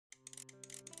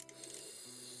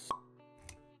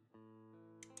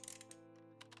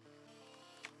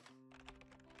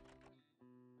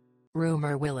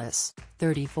Rumer Willis,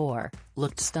 34,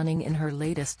 looked stunning in her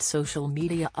latest social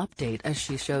media update as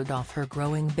she showed off her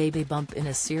growing baby bump in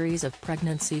a series of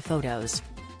pregnancy photos.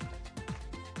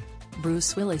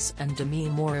 Bruce Willis and Demi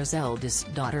Moore's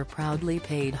eldest daughter proudly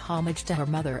paid homage to her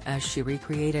mother as she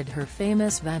recreated her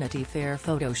famous Vanity Fair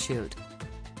photo shoot.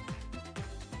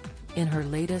 In her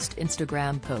latest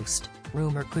Instagram post,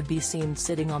 Rumer could be seen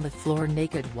sitting on the floor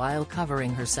naked while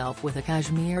covering herself with a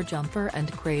cashmere jumper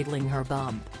and cradling her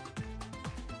bump.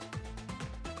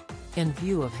 In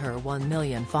view of her 1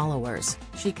 million followers,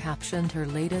 she captioned her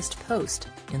latest post,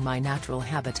 "In my natural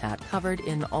habitat covered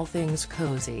in all things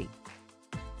cozy."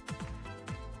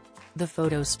 The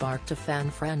photo sparked a fan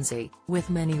frenzy, with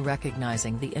many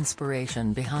recognizing the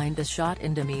inspiration behind the shot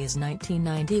in Demi's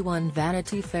 1991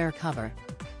 Vanity Fair cover.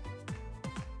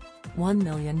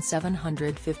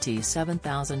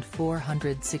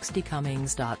 1,757,460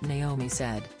 Cummings. Naomi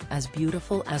said, "As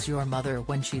beautiful as your mother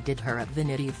when she did her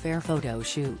Vanity Fair photo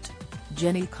shoot."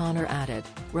 Jenny Connor added,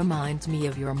 "Reminds me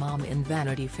of your mom in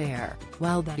Vanity Fair,"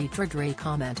 while Betty Tredray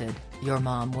commented, "Your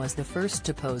mom was the first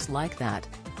to pose like that."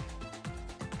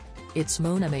 It's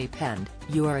Mona May penned,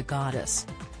 "You are a goddess.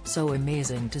 So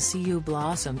amazing to see you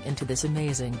blossom into this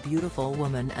amazing beautiful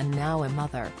woman and now a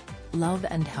mother. Love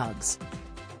and hugs."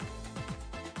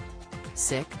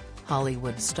 Sick,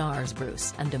 Hollywood stars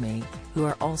Bruce and Demi, who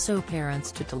are also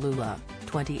parents to Tallulah,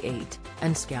 28,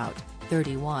 and Scout,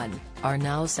 31, are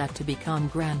now set to become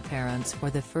grandparents for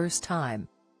the first time.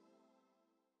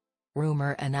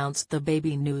 Rumer announced the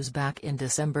baby news back in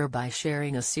December by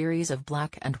sharing a series of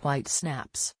black and white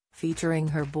snaps, featuring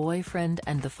her boyfriend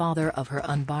and the father of her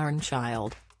unborn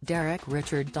child, Derek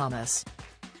Richard Thomas.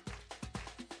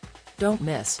 Don't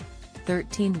miss: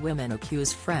 13 women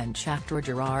accuse French actor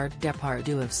Gerard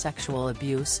Depardieu of sexual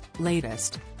abuse.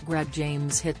 Latest: Greg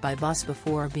James hit by bus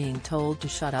before being told to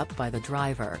shut up by the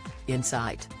driver.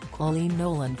 Insight: Colleen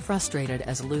Nolan frustrated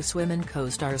as Loose Women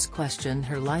co-stars question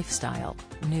her lifestyle.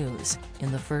 News: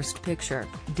 in the first picture,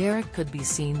 Derek could be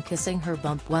seen kissing her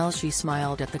bump while she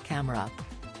smiled at the camera.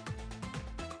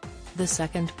 The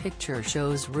second picture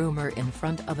shows Rumer in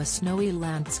front of a snowy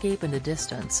landscape in the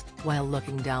distance, while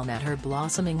looking down at her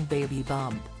blossoming baby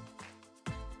bump.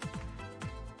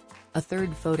 A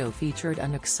third photo featured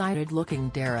an excited-looking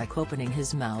Derek opening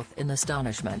his mouth in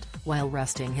astonishment, while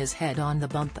resting his head on the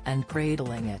bump and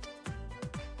cradling it.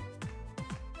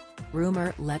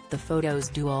 Rumer let the photos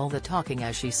do all the talking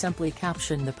as she simply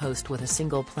captioned the post with a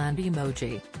single planned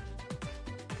emoji.